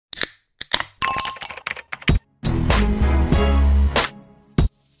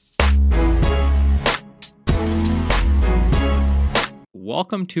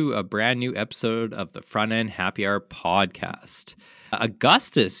welcome to a brand new episode of the Front End Happy Hour podcast.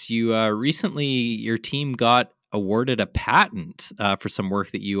 Augustus, you recently, your team got awarded a patent for some work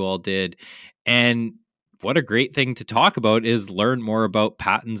that you all did. And what a great thing to talk about is learn more about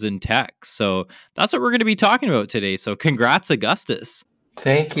patents in tech. So that's what we're going to be talking about today. So congrats, Augustus.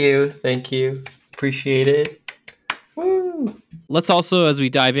 Thank you. Appreciate it. Woo. Let's also, as we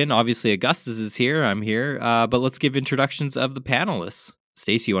dive in, obviously Augustus is here, I'm here, but let's give introductions of the panelists.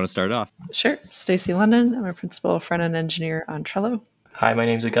 Stacey, you want to start off? Sure. Stacey London. I'm a principal front-end engineer on Trello. Hi, my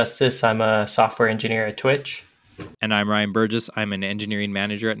name's Augustus. I'm a software engineer at Twitch. And I'm Ryan Burgess. I'm an engineering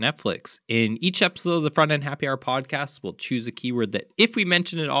manager at Netflix. In each episode of the Front End Happy Hour podcast, we'll choose a keyword that if we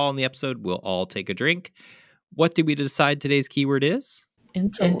mention it all in the episode, we'll all take a drink. What did we decide today's keyword is?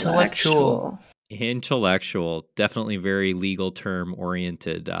 Intellectual. Definitely very legal term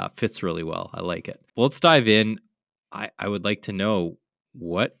oriented. Fits really well. I like it. Well, let's dive in. I would like to know,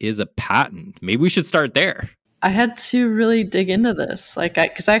 what is a patent? Maybe we should start there. I had to really dig into this,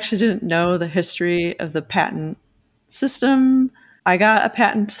 because I actually didn't know the history of the patent system. I got a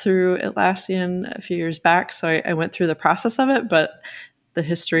patent through Atlassian a few years back, so I went through the process of it, but the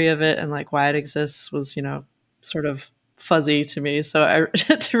history of it and why it exists was, sort of fuzzy to me. So I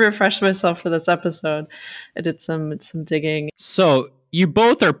to refresh myself for this episode, I did some digging. So you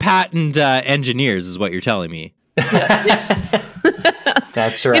both are patent engineers, is what you're telling me. Yeah, yes.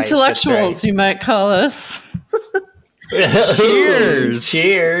 That's right. Intellectuals, that's right. You might call us. Cheers.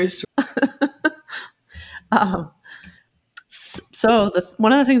 Cheers. So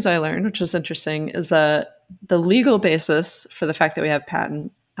one of the things I learned, which was interesting, is that the legal basis for the fact that we have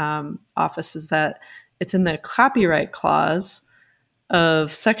patent office is that it's in the copyright clause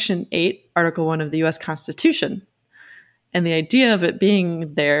of Section 8, Article 1 of the U.S. Constitution. And the idea of it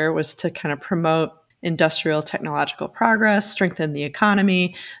being there was to kind of promote industrial technological progress, strengthen the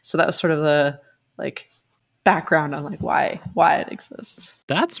economy. So that was sort of the background on why it exists.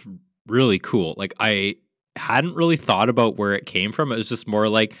 That's really cool. I hadn't really thought about where it came from. It was just more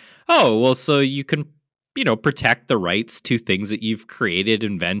so you can protect the rights to things that you've created,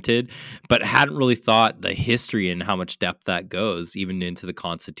 invented, but hadn't really thought the history and how much depth that goes even into the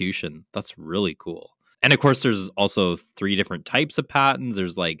Constitution. That's really cool. And of course, there's also 3 different types of patents.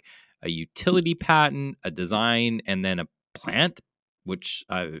 There's a utility patent, a design, and then a plant, which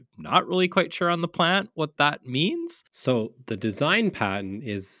I'm not really quite sure on the plant what that means. So the design patent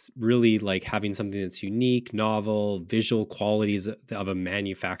is really having something that's unique, novel, visual qualities of a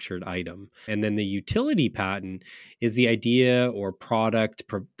manufactured item. And then the utility patent is the idea or product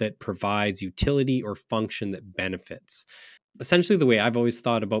that provides utility or function that benefits. Essentially, the way I've always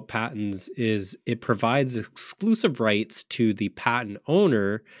thought about patents is it provides exclusive rights to the patent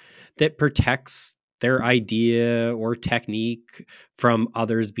owner that protects their idea or technique from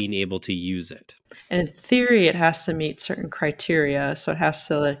others being able to use it. And in theory, it has to meet certain criteria. So it has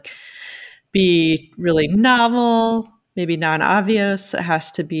to be really novel, maybe non-obvious. It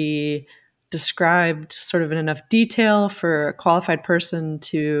has to be described sort of in enough detail for a qualified person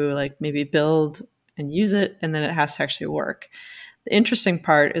to maybe build and use it. And then it has to actually work. The interesting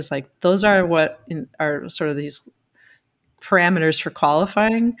part is those are what are sort of these parameters for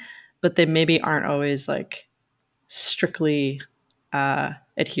qualifying, but they maybe aren't always strictly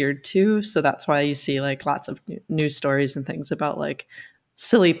adhered to. So that's why you see lots of news stories and things about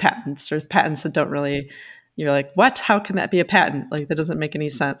silly patents or patents that don't really, you're what? How can that be a patent? That doesn't make any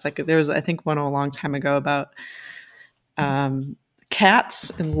sense. There was, I think, one a long time ago about cats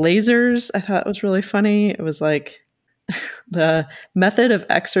and lasers. I thought it was really funny. It was the method of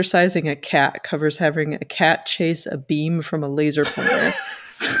exercising a cat covers having a cat chase a beam from a laser pointer.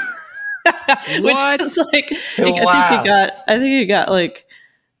 Which is Wow. I think it got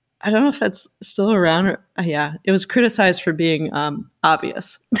I don't know if that's still around or it was criticized for being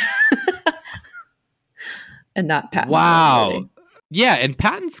obvious and not patent. Wow. Yeah, and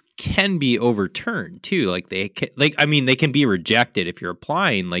patents can be overturned too. They can be rejected if you're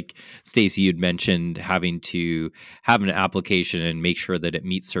applying. Stacey, you'd mentioned having to have an application and make sure that it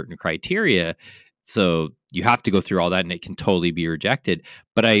meets certain criteria. So you have to go through all that, and it can totally be rejected.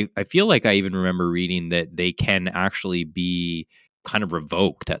 But I feel like I even remember reading that they can actually be kind of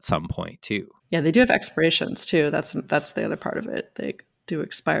revoked at some point too. Yeah, they do have expirations too. That's the other part of it. They do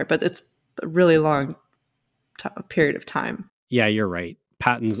expire, but it's a really long period of time. Yeah, you're right.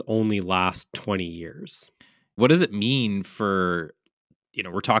 Patents only last 20 years. What does it mean for,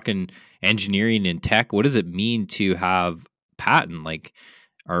 we're talking engineering and tech. What does it mean to have patent?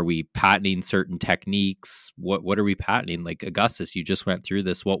 Are we patenting certain techniques? What are we patenting? Augustus, you just went through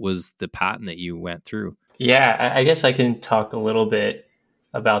this. What was the patent that you went through? Yeah, I guess I can talk a little bit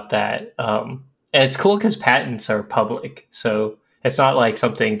about that. And it's cool because patents are public, so it's not like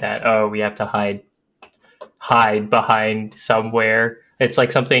something that we have to hide behind somewhere. It's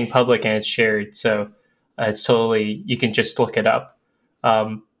like something public and it's shared, so it's totally, you can just look it up.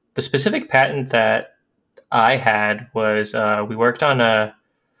 The specific patent that I had was we worked on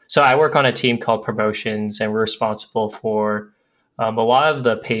so I work on a team called Promotions, and we're responsible for a lot of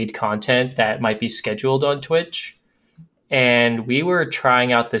the paid content that might be scheduled on Twitch. And we were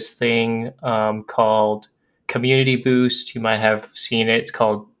trying out this thing called Community Boost. You might have seen it. It's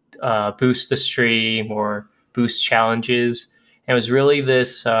called Boost the Stream or Boost Challenges. And it was really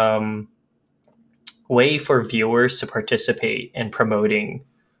this way for viewers to participate in promoting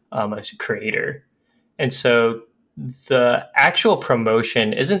a creator. And so the actual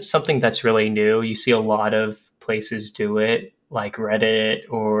promotion isn't something that's really new. You see a lot of places do it, like Reddit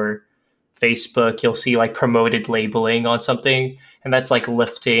or Facebook. You'll see like promoted labeling on something, and that's like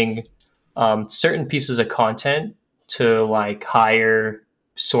lifting certain pieces of content to like higher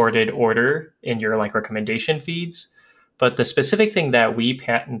sorted order in your like recommendation feeds. But the specific thing that we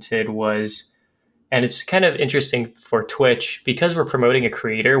patented was, and it's kind of interesting for Twitch, because we're promoting a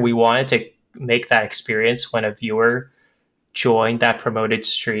creator, we wanted to make that experience when a viewer joined that promoted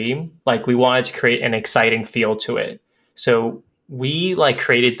stream. Like we wanted to create an exciting feel to it. So we like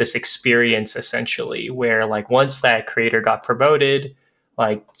created this experience essentially where like once that creator got promoted,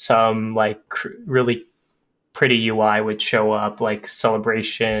 like some like really pretty UI would show up, like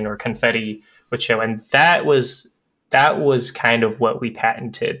celebration or confetti would show. And that was kind of what we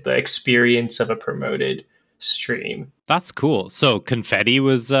patented, the experience of a promoted stream. That's cool. So confetti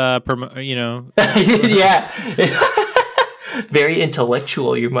was, Yeah. Very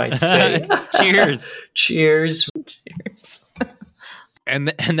intellectual, you might say. Cheers. Cheers. Cheers.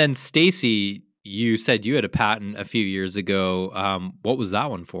 And then Stacy, you said you had a patent a few years ago. What was that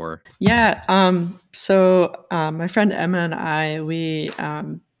one for? Yeah. So my friend Emma and I, we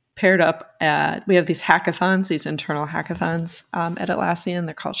paired up we have these hackathons, these internal hackathons at Atlassian.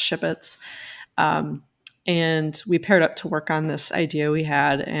 They're called Ship-its. And we paired up to work on this idea we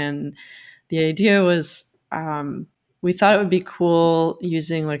had. And the idea was we thought it would be cool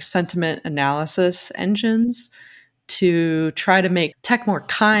using like sentiment analysis engines to try to make tech more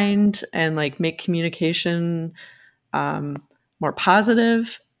kind and like make communication more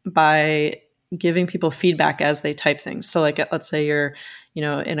positive by giving people feedback as they type things. So like, let's say you're,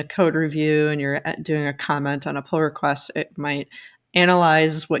 in a code review and you're doing a comment on a pull request, it might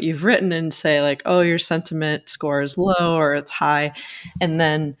analyze what you've written and say like, oh, your sentiment score is low or it's high. And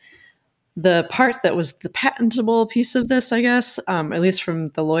then the part that was the patentable piece of this, I guess, at least from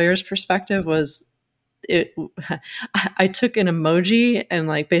the lawyer's perspective, was I took an emoji and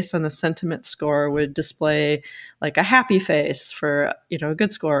like based on the sentiment score would display like a happy face for, a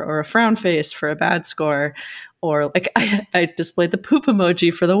good score, or a frown face for a bad score. Or like I displayed the poop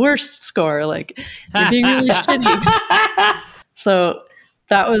emoji for the worst score. Like you're being really shitty. So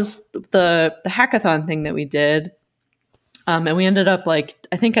that was the hackathon thing that we did. And we ended up like,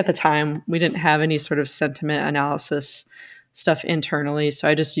 I think at the time we didn't have any sort of sentiment analysis stuff internally. So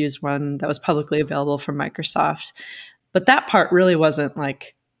I just used one that was publicly available from Microsoft. But that part really wasn't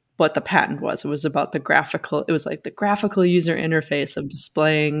like what the patent was. It was about it was like the graphical user interface of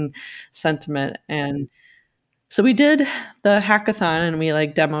displaying sentiment. And so we did the hackathon and we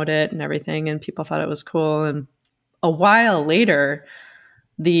like demoed it and everything, and people thought it was cool. And a while later,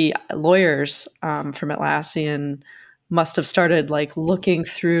 the lawyers from Atlassian must have started like looking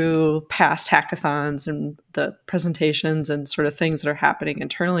through past hackathons and the presentations and sort of things that are happening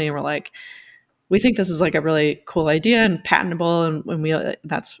internally. And we're like, we think this is like a really cool idea and patentable. And when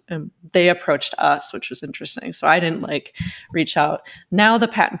they approached us, which was interesting. So I didn't like reach out. Now the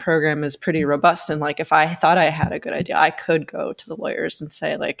patent program is pretty robust. And like, if I thought I had a good idea, I could go to the lawyers and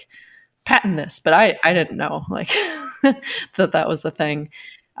say like, patent this, but I didn't know like that was a thing.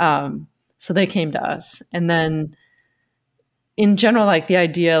 So they came to us. And then in general, like the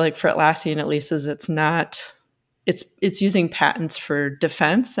idea, like for Atlassian at least, is it's using patents for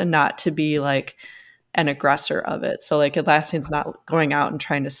defense and not to be like an aggressor of it. So like Atlassian's not going out and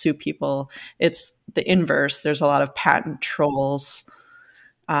trying to sue people. It's the inverse. There's a lot of patent trolls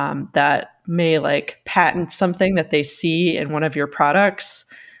that may like patent something that they see in one of your products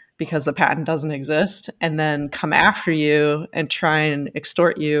because the patent doesn't exist, and then come after you and try and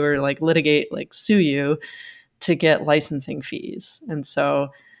extort you or like litigate, like sue you to get licensing fees. And so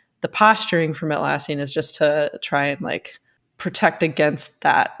the posturing from Atlassian is just to try and like protect against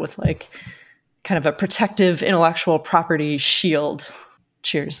that with like kind of a protective intellectual property shield.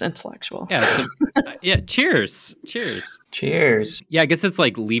 Cheers, intellectual. Yeah. So, yeah. Cheers. Cheers. Yeah, I guess it's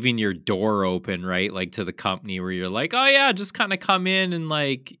like leaving your door open, right? Like to the company where you're like, oh yeah, just kind of come in and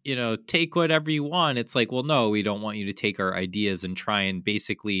like, take whatever you want. It's like, well, no, we don't want you to take our ideas and try and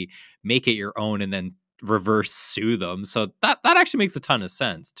basically make it your own and then reverse sue them. So that actually makes a ton of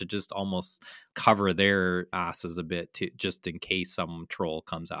sense to just almost cover their asses a bit to just in case some troll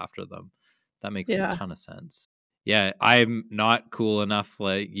comes after them. That makes a ton of sense. Yeah, I'm not cool enough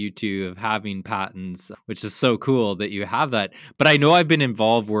like you two of having patents, which is so cool that you have that. But I know I've been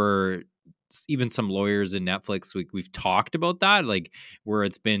involved where even some lawyers in Netflix, we've talked about that, like where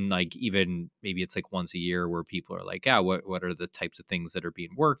it's been like even maybe it's like once a year where people are like, yeah, what are the types of things that are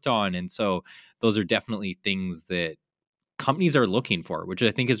being worked on? And so those are definitely things that companies are looking for, which I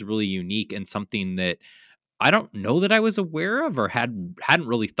think is really unique and something that I don't know that I was aware of or hadn't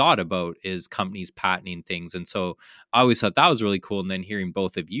really thought about is companies patenting things. And so I always thought that was really cool. And then hearing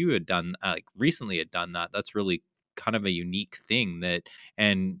both of you had done recently had done that, that's really kind of a unique thing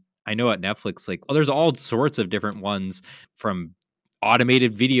and I know at Netflix, like, there's all sorts of different ones from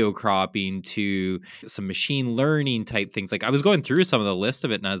automated video cropping to some machine learning type things. Like I was going through some of the list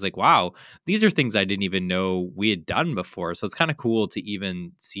of it and I was like, wow, these are things I didn't even know we had done before. So it's kind of cool to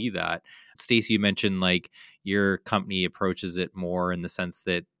even see that. Stacey, you mentioned like your company approaches it more in the sense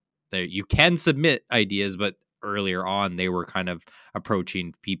that you can submit ideas, but earlier on they were kind of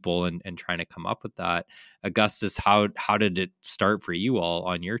approaching people and trying to come up with that. Augustus, how did it start for you all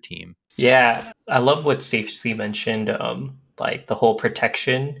on your team? Yeah, I love what Stacey mentioned, like the whole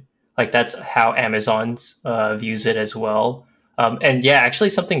protection. Like that's how Amazon views it as well. And yeah, actually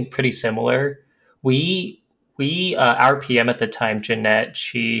something pretty similar. We our PM at the time, Jeanette,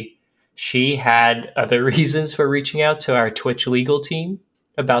 she had other reasons for reaching out to our Twitch legal team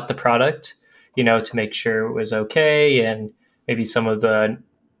about the product, to make sure it was okay and maybe some of the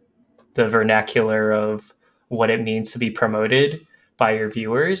vernacular of what it means to be promoted by your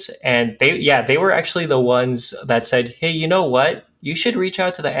viewers. And they were actually the ones that said, hey, you know what? You should reach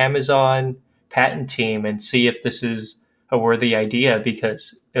out to the Amazon patent team and see if this is a worthy idea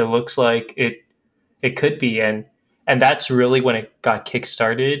because it looks like it could be. And that's really when it got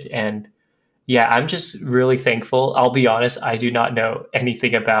kickstarted. And yeah, I'm just really thankful. I'll be honest, I do not know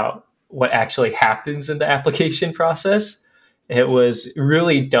anything about what actually happens in the application process. It was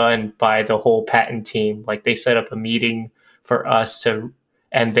really done by the whole patent team. Like they set up a meeting for us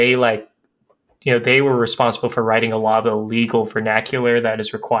and they they were responsible for writing a lot of the legal vernacular that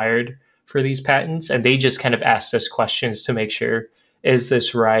is required for these patents. And they just kind of asked us questions to make sure, is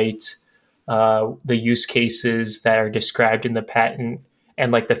this right? The use cases that are described in the patent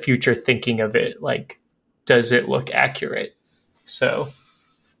and like the future thinking of it, like, does it look accurate? So,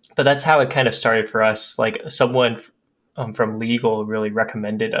 but that's how it kind of started for us. Like someone from legal really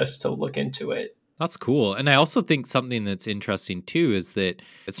recommended us to look into it. That's cool. And I also think something that's interesting too is that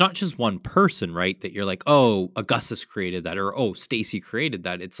it's not just one person, right? That you're like, oh, Augustus created that or, oh, Stacey created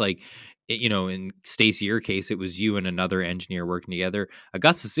that. It's like, in Stacey, your case, it was you and another engineer working together.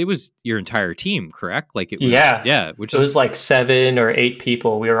 Augustus, it was your entire team, correct? Like it was, yeah. Which was like 7 or 8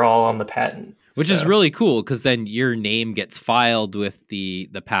 people. We were all on the patent. Which is really cool because then your name gets filed with the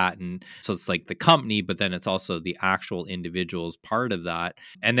patent. So it's like the company, but then it's also the actual individuals part of that.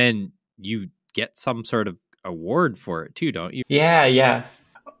 And then you get some sort of award for it too, don't you? Yeah.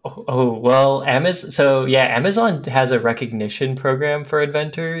 Oh well, Amazon has a recognition program for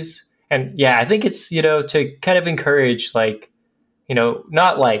inventors. And yeah, I think it's, to kind of encourage like,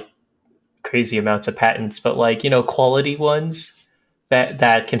 not like crazy amounts of patents, but like, quality ones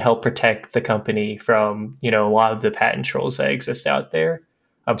that can help protect the company from, a lot of the patent trolls that exist out there.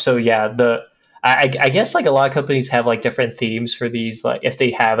 So yeah, I guess like a lot of companies have like different themes for these, like if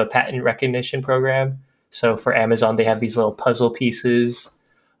they have a patent recognition program. So for Amazon, they have these little puzzle pieces,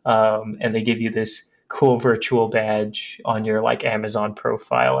 and they give you this cool virtual badge on your like Amazon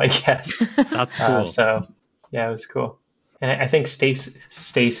profile, I guess. That's cool. So yeah, it was cool. And I think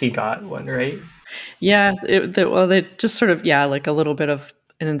Stacey got one, right? Yeah. They just sort of, like a little bit of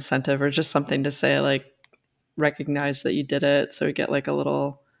an incentive or just something to say like, recognize that you did it. So we get like a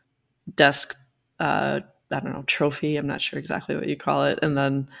little desk, I don't know, trophy. I'm not sure exactly what you call it. And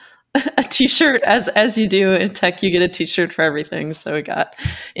then a t-shirt as you do in tech, you get a t-shirt for everything. So we got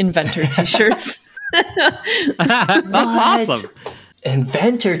inventor t-shirts. That's awesome.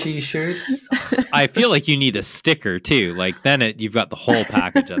 Inventor t-shirts. I feel like you need a sticker too. Like then you've got the whole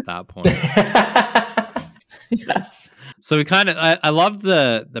package at that point. Yes. So we kind of, I love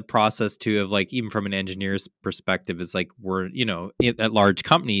the process too of like, even from an engineer's perspective, is like we're, at large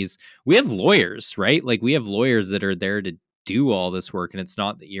companies, we have lawyers, right? Like we have lawyers that are there to do all this work, and it's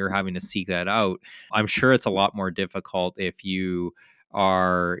not that you're having to seek that out. I'm sure it's a lot more difficult if you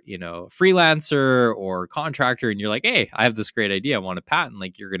are, freelancer or contractor and you're like, hey, I have this great idea, I want a patent.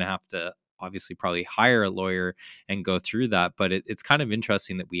 Like, you're going to have to obviously probably hire a lawyer and go through that. But it's kind of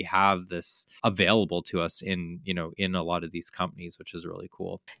interesting that we have this available to us in a lot of these companies, which is really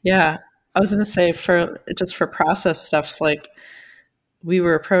cool. Yeah. I was going to say, for process stuff, like, we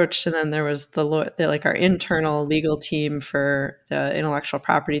were approached, and then there was our internal legal team for the intellectual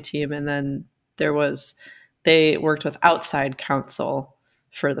property team. And then they worked with outside counsel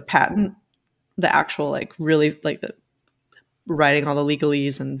for the patent, the actual, really the writing all the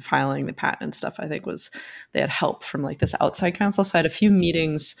legalese and filing the patent and stuff. I think they had help from this outside counsel. So I had a few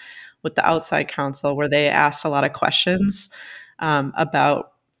meetings with the outside counsel where they asked a lot of questions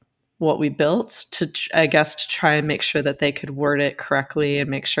about what we built to try and make sure that they could word it correctly and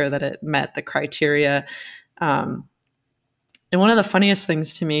make sure that it met the criteria. And one of the funniest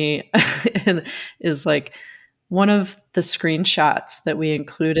things to me is one of the screenshots that we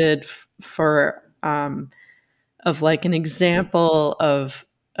included for of an example of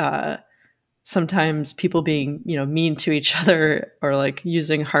sometimes people being mean to each other or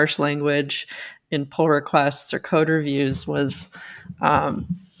using harsh language in pull requests or code reviews was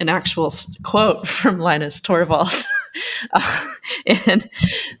an actual quote from Linus Torvalds. And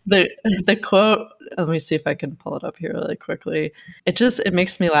the quote, let me see if I can pull it up here really quickly. It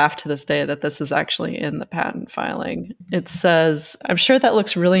makes me laugh to this day that this is actually in the patent filing. It says, "I'm sure that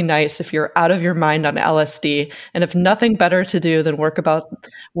looks really nice if you're out of your mind on LSD and have nothing better to do than worry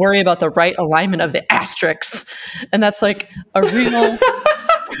about the right alignment of the asterisks." And that's a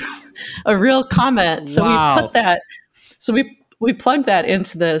real comment. So Wow. we put that. So we plugged that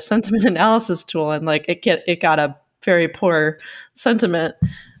into the sentiment analysis tool, and it got a very poor sentiment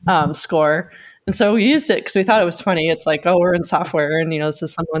score. And so we used it because we thought it was funny. It's we're in software, and this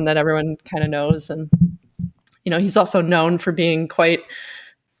is someone that everyone kind of knows, and he's also known for being quite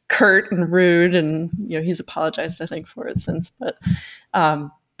curt and rude, and he's apologized, I think, for it since. But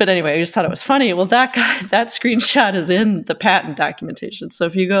anyway, I just thought it was funny. Well, that screenshot is in the patent documentation. So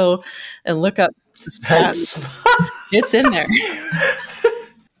if you go and look up this patent, it's in there.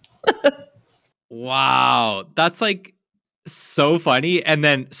 Wow, that's so funny. And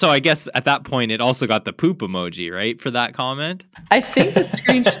then, so I guess at that point, it also got the poop emoji, right, for that comment. I think the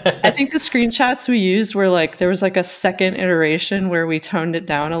screenshots we used were there was a second iteration where we toned it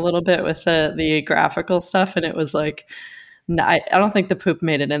down a little bit with the graphical stuff, and it was no, I don't think the poop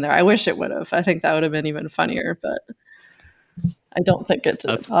made it in there. I wish it would have. I think that would have been even funnier, but I don't think it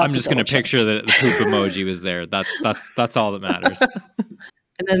did. I'm just going to picture that the poop emoji was there. That's all that matters.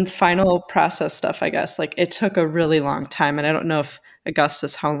 And then final process stuff, I guess, it took a really long time. And I don't know if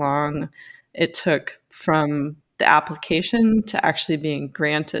Augustus, how long it took from the application to actually being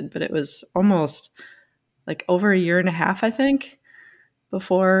granted, but it was almost over a year and a half, I think,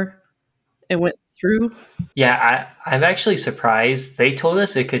 before it went through. Yeah, I'm actually surprised. They told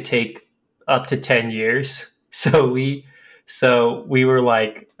us it could take up to 10 years. So we were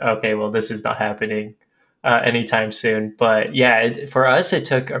like, okay, well, this is not happening anytime soon. But yeah, for us, it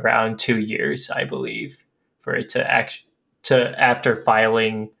took around 2 years, I believe, for it to after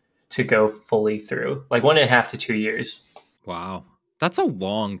filing to go fully through, 1.5 to 2 years. Wow, that's a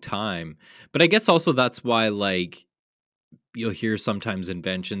long time. But I guess also that's why you'll hear sometimes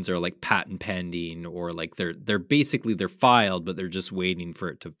inventions are patent pending, or they're basically they're filed, but they're just waiting for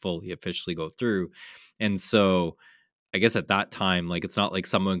it to fully officially go through. And so I guess at that time, it's not like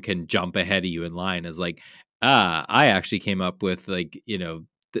someone can jump ahead of you in line as I actually came up with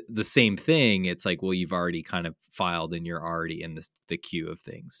the same thing. It's well, you've already kind of filed and you're already in the queue of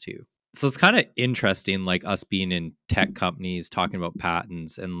things too. So it's kind of interesting, us being in tech companies talking about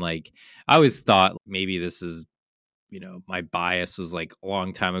patents. And I always thought maybe this is, my bias was a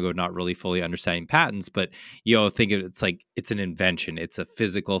long time ago, not really fully understanding patents, but think of it's it's an invention, it's a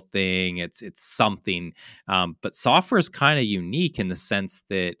physical thing, it's something. But software is kind of unique in the sense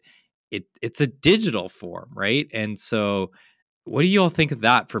that it's a digital form, right? And so, what do you all think of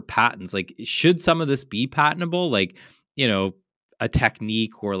that for patents? Should some of this be patentable? A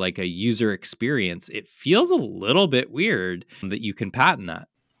technique or a user experience? It feels a little bit weird that you can patent that.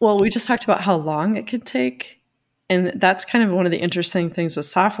 Well, we just talked about how long it could take. And that's kind of one of the interesting things with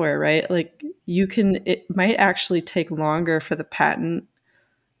software, right? It might actually take longer for the patent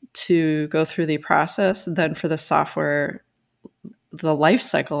to go through the process than for the software, the life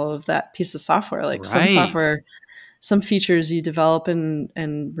cycle of that piece of software. Right. Some software, some features you develop and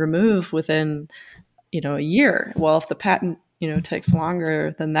remove within, a year. Well, if the patent, takes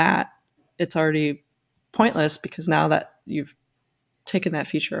longer than that, it's already pointless because now that you've taken that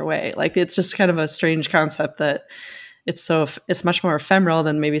feature away. Like it's just kind of a strange concept that it's much more ephemeral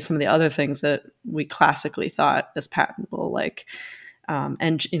than maybe some of the other things that we classically thought as patentable, like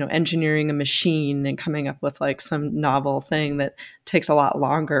engineering a machine and coming up with like some novel thing that takes a lot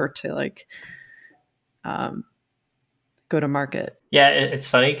longer to like go to market. Yeah, it's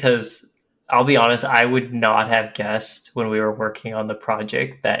funny because I'll be honest, I would not have guessed when we were working on the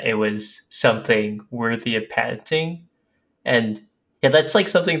project that it was something worthy of patenting. And yeah, that's like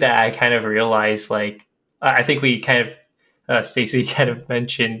something that I kind of realized, like, I think we kind of, Stacy kind of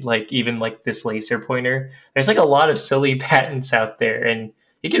mentioned, like, even like this laser pointer, there's like a lot of silly patents out there, and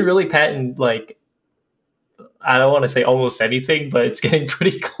you can really patent, like, I don't want to say almost anything, but it's getting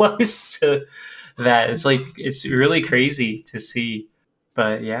pretty close to that. It's like, it's really crazy to see,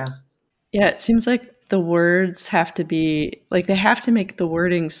 but yeah. Yeah, it seems like the words have to be like they have to make the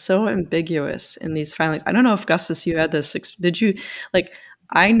wording so ambiguous in these filings. I don't know if Gustus, you had this. Did you like?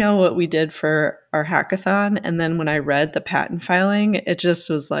 I know what we did for our hackathon, and then when I read the patent filing, it just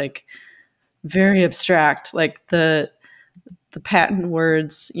was like very abstract. Like the patent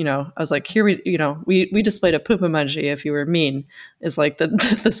words, you know, I was like, here we displayed a poop emoji if you were mean, is like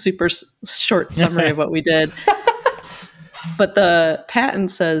the super short summary of what we did. But the patent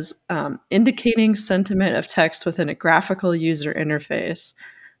says indicating sentiment of text within a graphical user interface.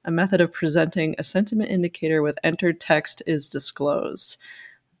 A method of presenting a sentiment indicator with entered text is disclosed.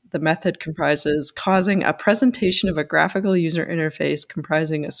 The method comprises causing a presentation of a graphical user interface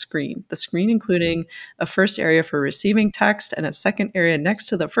comprising a screen. The screen including a first area for receiving text and a second area next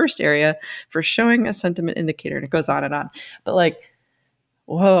to the first area for showing a sentiment indicator. And it goes on and on. But like,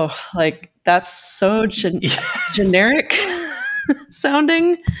 whoa, like that's so generic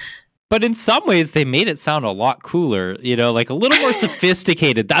sounding. But in some ways, they made it sound a lot cooler, you know, like a little more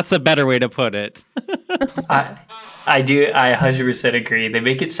sophisticated. That's a better way to put it. I 100% agree. They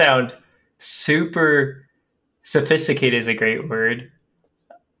make it sound super sophisticated is a great word.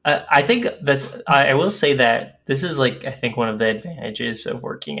 I think I will say that this is like, I think one of the advantages of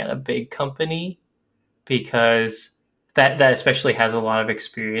working at a big company, because that especially has a lot of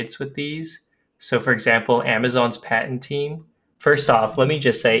experience with these. So for example, Amazon's patent team, first off, let me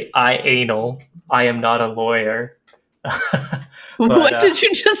just say, I am not a lawyer. What did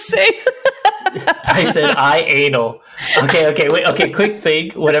you just say? I said anal. Okay, wait, okay, quick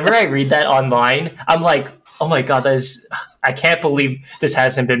thing. Whenever I read that online, I'm like, oh my God, I can't believe this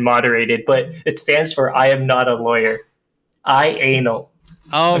hasn't been moderated, but it stands for I am not a lawyer. Anal.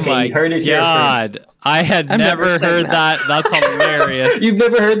 Oh okay, my heard it God. Here I had never heard that. That's hilarious. You've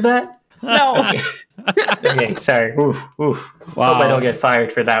never heard that? No. Okay, sorry. Oof. Wow. Hope I don't get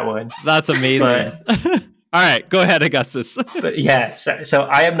fired for that one. That's amazing. All right, go ahead, Augustus. But yeah, so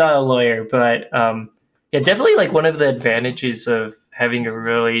I am not a lawyer, but yeah, definitely like one of the advantages of having a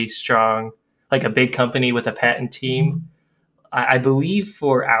really strong, like a big company with a patent team. I believe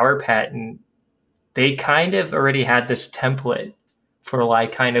for our patent, they kind of already had this template for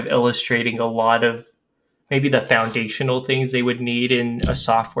like kind of illustrating a lot of maybe the foundational things they would need in a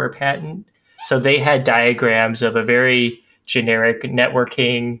software patent. So they had diagrams of a very generic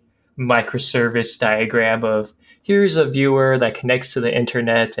networking microservice diagram of here's a viewer that connects to the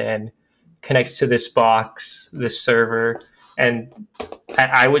internet and connects to this box, this server. And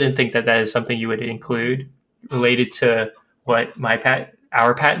I wouldn't think that is something you would include related to what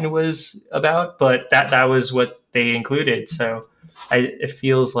our patent was about, but that was what they included. So it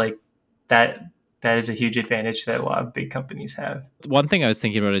feels like that is a huge advantage that a lot of big companies have. One thing I was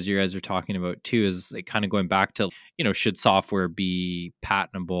thinking about as you guys are talking about too is like kind of going back to, you know, should software be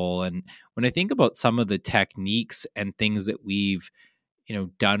patentable? And when I think about some of the techniques and things that we've, you know,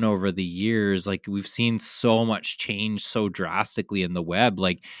 done over the years, like we've seen so much change so drastically in the web,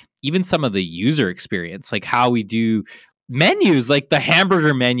 like even some of the user experience, like how we do menus, like the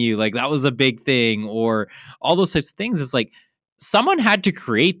hamburger menu, like that was a big thing, or all those types of things. Is like, someone had to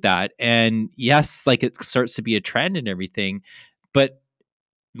create that. And yes, like it starts to be a trend and everything, but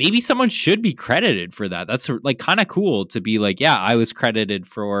maybe someone should be credited for that. That's like kind of cool to be like, yeah, I was credited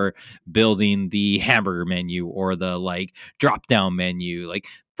for building the hamburger menu or the like drop down menu. Like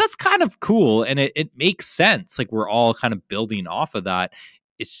that's kind of cool. And it makes sense. Like we're all kind of building off of that.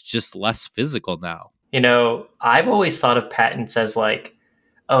 It's just less physical now. You know, I've always thought of patents as like,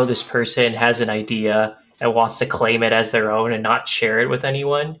 oh, this person has an idea and wants to claim it as their own and not share it with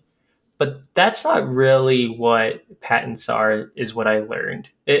anyone. But that's not really what patents are, is what I learned.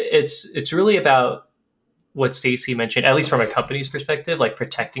 It's really about what Stacy mentioned, at least from a company's perspective, like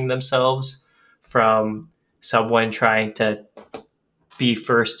protecting themselves from someone trying to be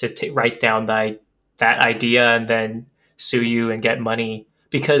first to write down that idea and then sue you and get money.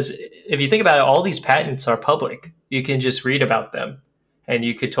 Because if you think about it, all these patents are public. You can just read about them and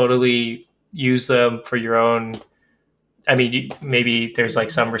you could totally use them for your own. I mean, maybe there's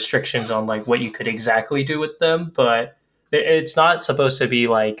like some restrictions on like what you could exactly do with them, but it's not supposed to be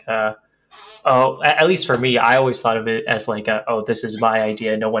like, oh, at least for me, I always thought of it as like, oh, this is my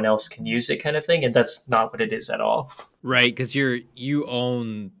idea, no one else can use it kind of thing. And that's not what it is at all. Right, because you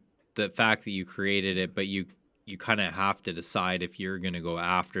own the fact that you created it, but you kind of have to decide if you're going to go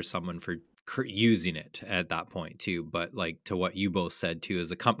after someone for using it at that point too. But like to what you both said too, is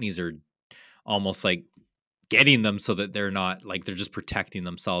the companies are almost like getting them so that they're not like, they're just protecting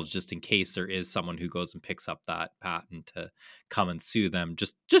themselves just in case there is someone who goes and picks up that patent to come and sue them,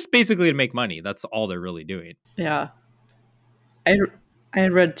 just basically to make money. That's all they're really doing. Yeah. I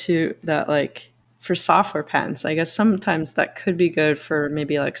had read too that like for software patents, I guess sometimes that could be good for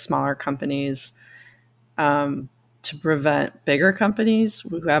maybe like smaller companies, to prevent bigger companies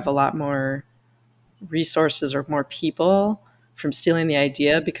who have a lot more resources or more people from stealing the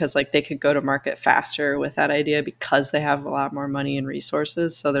idea, because like they could go to market faster with that idea because they have a lot more money and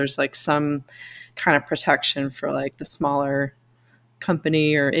resources. So there's like some kind of protection for like the smaller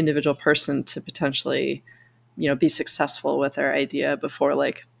company or individual person to potentially, be successful with their idea before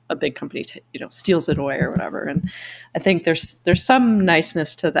like a big company, steals it away or whatever. And I think there's some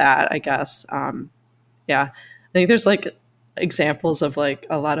niceness to that, I guess. Yeah, I think there's like examples of like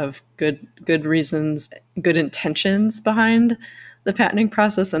a lot of good reasons, good intentions behind the patenting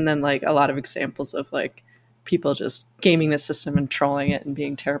process, and then like a lot of examples of like people just gaming the system and trolling it and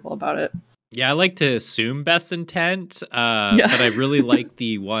being terrible about it. Yeah, I like to assume best intent, Yeah. but I really like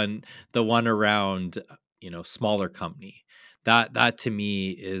the one around smaller company. That to me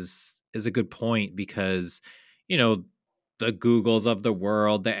is a good point, because the Googles of the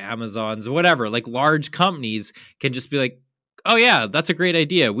world, the Amazons, whatever, like large companies can just be like, oh yeah, that's a great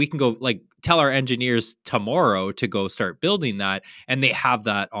idea. We can go like tell our engineers tomorrow to go start building that, and they have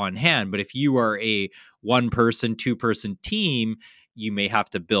that on hand. But if you are a 1-person, 2-person team, you may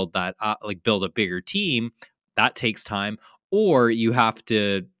have to build that build a bigger team. That takes time. Or you have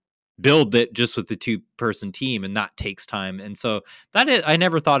to build it just with the 2-person team, and that takes time. And so I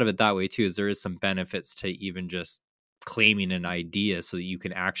never thought of it that way too, is there is some benefits to even just claiming an idea so that you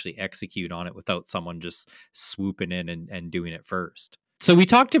can actually execute on it without someone just swooping in and doing it first. So we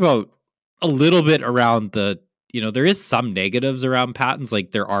talked about a little bit around there is some negatives around patents. Like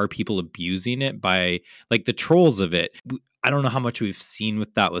there are people abusing it by like the trolls of it. I don't know how much we've seen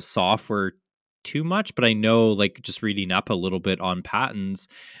with that with software too much, but I know like just reading up a little bit on patents,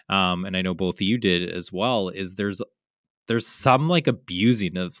 and I know both of you did as well, is there's some like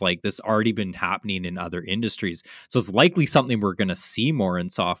abusing of like this already been happening in other industries. So it's likely something we're going to see more in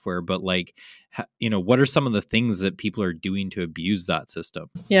software, but like, what are some of the things that people are doing to abuse that system?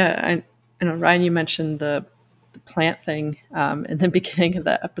 Yeah. I know, Ryan, you mentioned the plant thing in the beginning of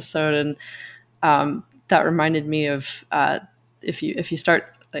that episode. And that reminded me of if you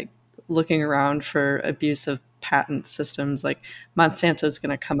start like looking around for abuse of patent systems, like Monsanto is going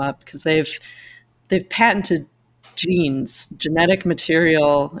to come up because they've patented genetic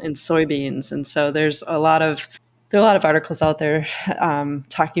material in soybeans. And so there are a lot of articles out there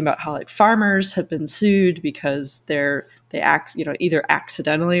talking about how like farmers have been sued because they either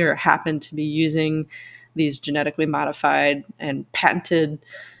accidentally or happen to be using these genetically modified and patented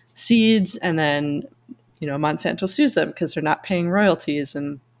seeds, and then Monsanto sues them because they're not paying royalties.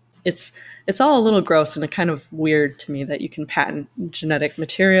 And it's all a little gross and kind of weird to me that you can patent genetic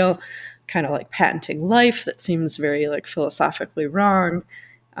material, kind of like patenting life. That seems very like philosophically wrong.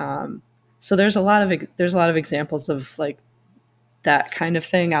 So there's a lot of examples of like that kind of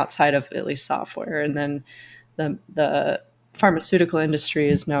thing outside of at least software. And then the pharmaceutical industry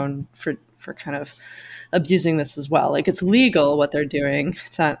is known for kind of abusing this as well. Like it's legal what they're doing.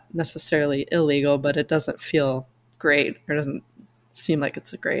 It's not necessarily illegal, but it doesn't feel great, or doesn't seem like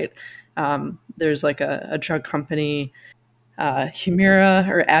it's great. There's like a drug company, Humira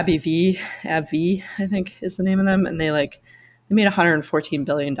or AbbVie, I think is the name of them. And they made $114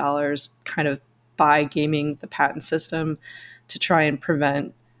 billion kind of by gaming the patent system to try and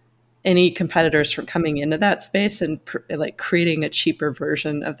prevent any competitors from coming into that space and like creating a cheaper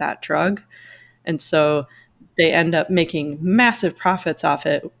version of that drug. And so they end up making massive profits off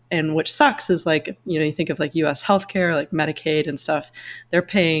it. And which sucks is like, you think of like US healthcare, like Medicaid and stuff, they're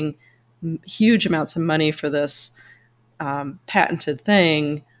paying huge amounts of money for this patented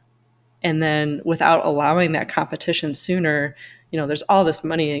thing. And then without allowing that competition sooner, there's all this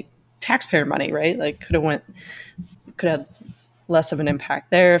money, taxpayer money, right? Like could have less of an impact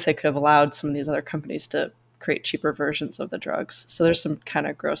there if they could have allowed some of these other companies to create cheaper versions of the drugs. So there's some kind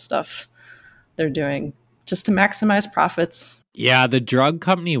of gross stuff they're doing just to maximize profits. Yeah, the drug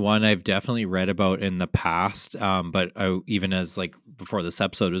company one I've definitely read about in the past, but even as like before this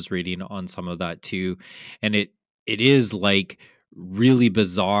episode was reading on some of that too, and it is like really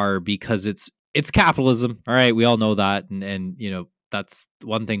bizarre because it's capitalism. All right, we all know that, and you know that's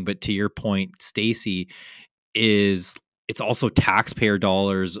one thing. But to your point, Stacy, is it's also taxpayer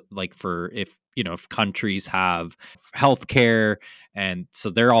dollars, like for if countries have healthcare, and so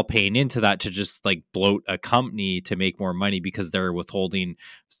they're all paying into that to just like bloat a company to make more money because they're withholding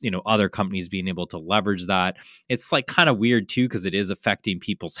other companies being able to leverage that. It's like kind of weird too because it is affecting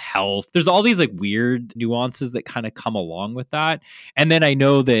people's health. There's all these like weird nuances that kind of come along with that. And then I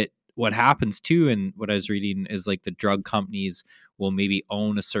know that what happens too, and what I was reading is like the drug companies will maybe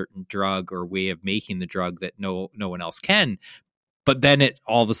own a certain drug or way of making the drug that no one else can, but then it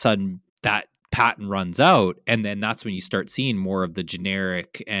all of a sudden that patent runs out, and then that's when you start seeing more of the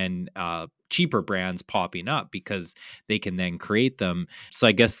generic and cheaper brands popping up because they can then create them. So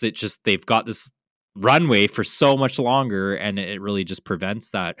I guess that just they've got this runway for so much longer, and it really just prevents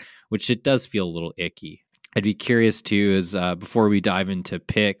that, which it does feel a little icky. I'd be curious too, is before we dive into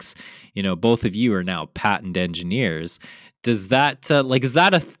picks, both of you are now patent engineers. Does that does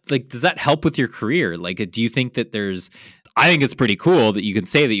that help with your career? Like, do you think that I think it's pretty cool that you can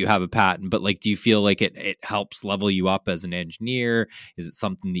say that you have a patent, but like, do you feel like it helps level you up as an engineer? Is it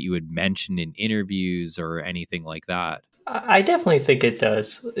something that you would mention in interviews or anything like that? I definitely think it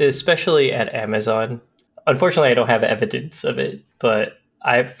does, especially at Amazon. Unfortunately, I don't have evidence of it, but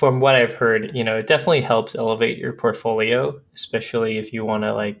from what I've heard, it definitely helps elevate your portfolio, especially if you want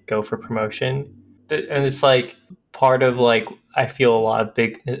to like go for promotion. And it's like part of like, I feel a lot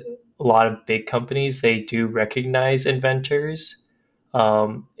of big companies, they do recognize inventors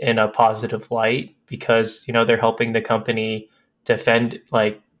in a positive light because, they're helping the company defend,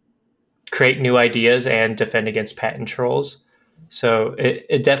 like create new ideas and defend against patent trolls. So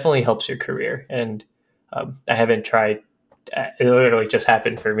it definitely helps your career. And I haven't tried. It literally just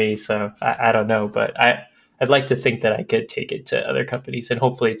happened for me, so I don't know, but I'd like to think that I could take it to other companies, and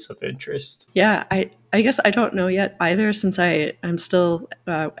hopefully it's of interest. Yeah, I guess I don't know yet either, since I'm still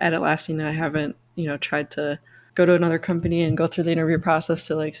at Atlassian and I haven't tried to go to another company and go through the interview process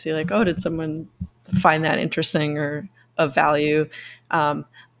to like see like, oh, did someone find that interesting or of value?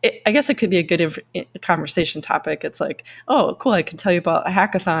 I guess it could be a good conversation topic. It's like, oh, cool, I can tell you about a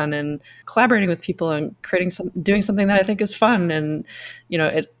hackathon and collaborating with people and doing something that I think is fun and,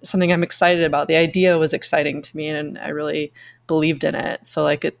 something I'm excited about. The idea was exciting to me and I really believed in it. So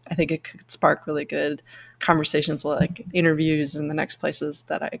like, I think it could spark really good conversations with like interviews and the next places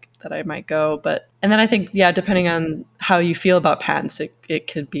that I might go. And then I think, yeah, depending on how you feel about patents, it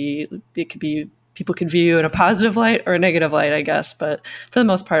could be people could view you in a positive light or a negative light, I guess. But for the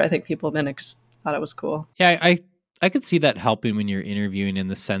most part, I think people thought it was cool. Yeah, I could see that helping when you're interviewing in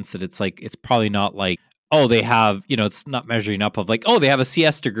the sense that it's like, it's probably not like, oh, they have, it's not measuring up of like, oh, they have a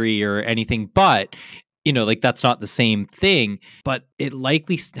CS degree or anything, but like that's not the same thing, but it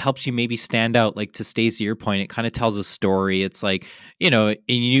likely helps you maybe stand out. Like to Stacey, your point, it kind of tells a story. It's like, a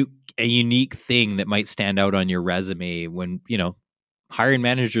unique thing that might stand out on your resume when, hiring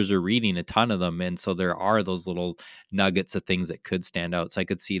managers are reading a ton of them. And so there are those little nuggets of things that could stand out. So I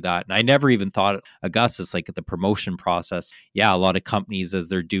could see that. And I never even thought Augustus, like at the promotion process. Yeah, a lot of companies as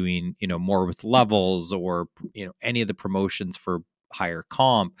they're doing, more with levels or, any of the promotions for higher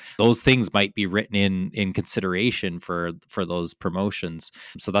comp, those things might be written in consideration for those promotions.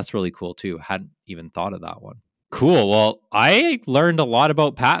 So that's really cool too. Hadn't even thought of that one. Cool. Well, I learned a lot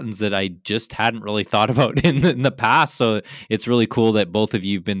about patents that I just hadn't really thought about in the past. So it's really cool that both of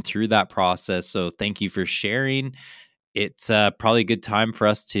you have been through that process. So thank you for sharing. It's probably a good time for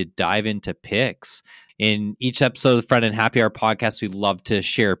us to dive into picks. In each episode of the Front End Happy Hour podcast, we love to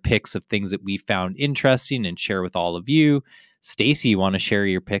share picks of things that we found interesting and share with all of you. Stacey, you want to share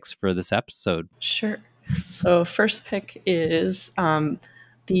your picks for this episode? Sure. So first pick is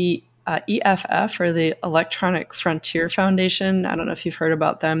the EFF, or the Electronic Frontier Foundation. I don't know if you've heard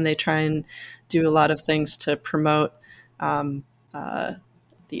about them. They try and do a lot of things to promote the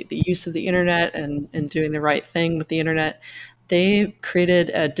use of the internet and doing the right thing with the internet. They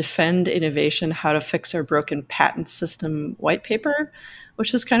created a Defend Innovation, How to Fix Our Broken Patent System white paper,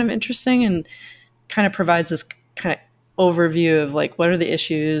 which is kind of interesting and kind of provides this kind of overview of like, what are the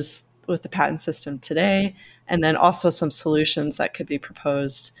issues with the patent system today, and then also some solutions that could be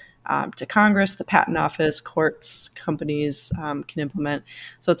proposed to Congress, the patent office, courts, companies can implement.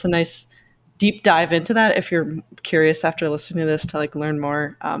 So it's a nice deep dive into that if you're curious after listening to this to like learn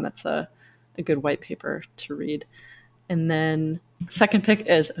more. That's a good white paper to read. And then second pick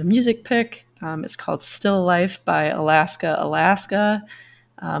is a music pick. It's called Still Life by Alaska.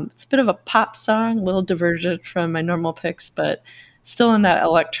 It's a bit of a pop song, a little divergent from my normal picks, but still in that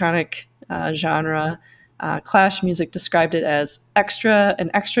electronic genre. Clash Music described it as an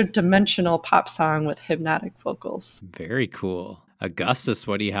extra dimensional pop song with hypnotic vocals. Very cool. Augustus,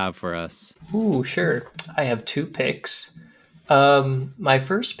 what do you have for us? Ooh, sure. I have 2 picks. My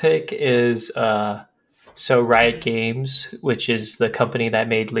first pick is Riot Games, which is the company that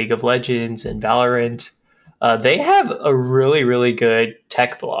made League of Legends and Valorant. They have a really, really good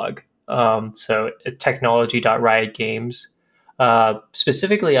tech blog. Technology.riotgames.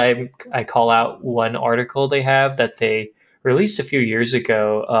 Specifically, I call out one article they have that they released a few years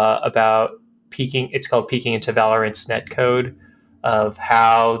ago about peeking. It's called Peeking into Valorant's netcode, of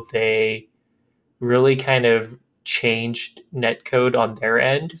how they really kind of changed netcode on their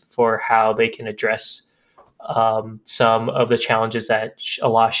end for how they can address some of the challenges that a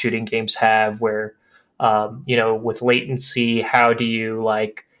lot of shooting games have, where with latency, how do you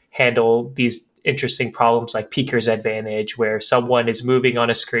like handle these interesting problems like Peeker's advantage, where someone is moving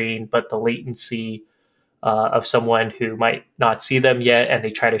on a screen, but the latency of someone who might not see them yet and they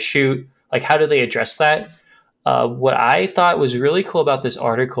try to shoot, like how do they address that? What I thought was really cool about this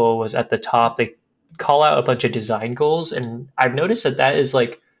article was at the top, they call out a bunch of design goals. And I've noticed that is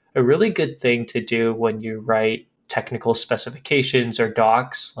like a really good thing to do when you write technical specifications or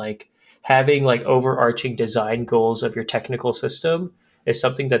docs. Like having like overarching design goals of your technical system is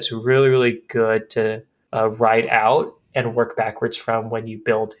something that's really, really good to write out and work backwards from when you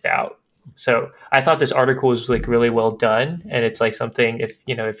build it out. So I thought this article was like really well done. And it's like something,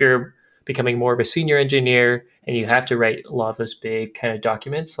 if you're becoming more of a senior engineer and you have to write a lot of those big kind of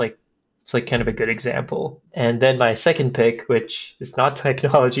documents, like it's like kind of a good example. And then my second pick, which is not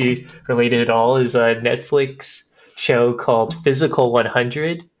technology related at all, is a Netflix show called Physical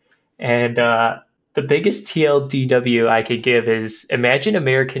 100. And the biggest TLDW I could give is imagine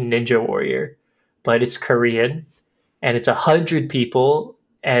American Ninja Warrior, but it's Korean and it's 100 people.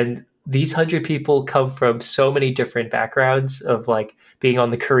 And these 100 people come from so many different backgrounds of like being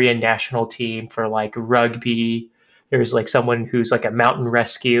on the Korean national team for like rugby. There's like someone who's like a mountain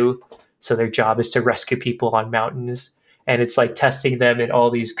rescue. So their job is to rescue people on mountains. And it's like testing them in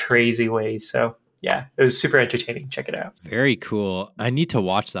all these crazy ways. So yeah, it was super entertaining. Check it out. Very cool. I need to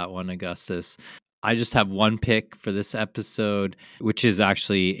watch that one, Augustus. I just have one pick for this episode, which is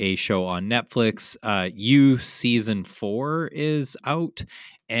actually a show on Netflix. You season 4 is out.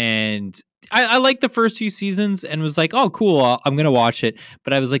 And I liked the first few seasons and was like, oh, cool, I'm going to watch it.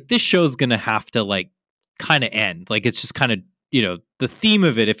 But I was like, this show's going to have to like kind of end. Like it's just kind of, the theme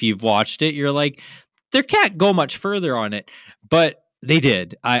of it, if you've watched it, you're like, there can't go much further on it. But they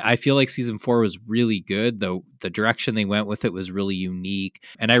did. I feel like season 4 was really good, though the direction they went with it was really unique,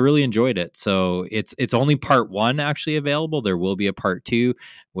 and I really enjoyed it. So it's only part 1 actually available. There will be a part 2,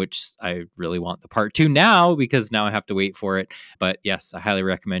 which I really want the part 2 now because now I have to wait for it. But yes, I highly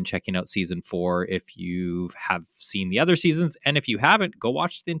recommend checking out season 4 if you have seen the other seasons, and if you haven't, go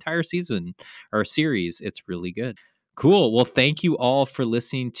watch the entire season or series. It's really good. Cool. Well, thank you all for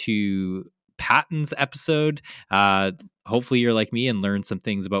listening to patents episode. Hopefully you're like me and learned some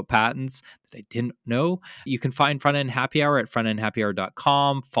things about patents that I didn't know. You can find Front End Happy Hour at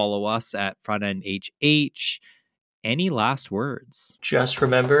frontendhappyhour.com. Follow us at frontendhh. Any last words? Just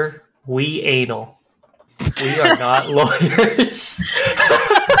remember, we anal. We are not lawyers.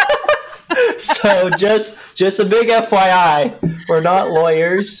 So just a big FYI, we're not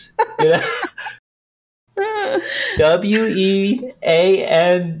lawyers. WEAN.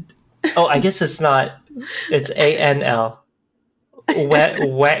 Oh, I guess it's not. It's ANL.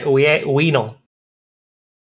 Weanal.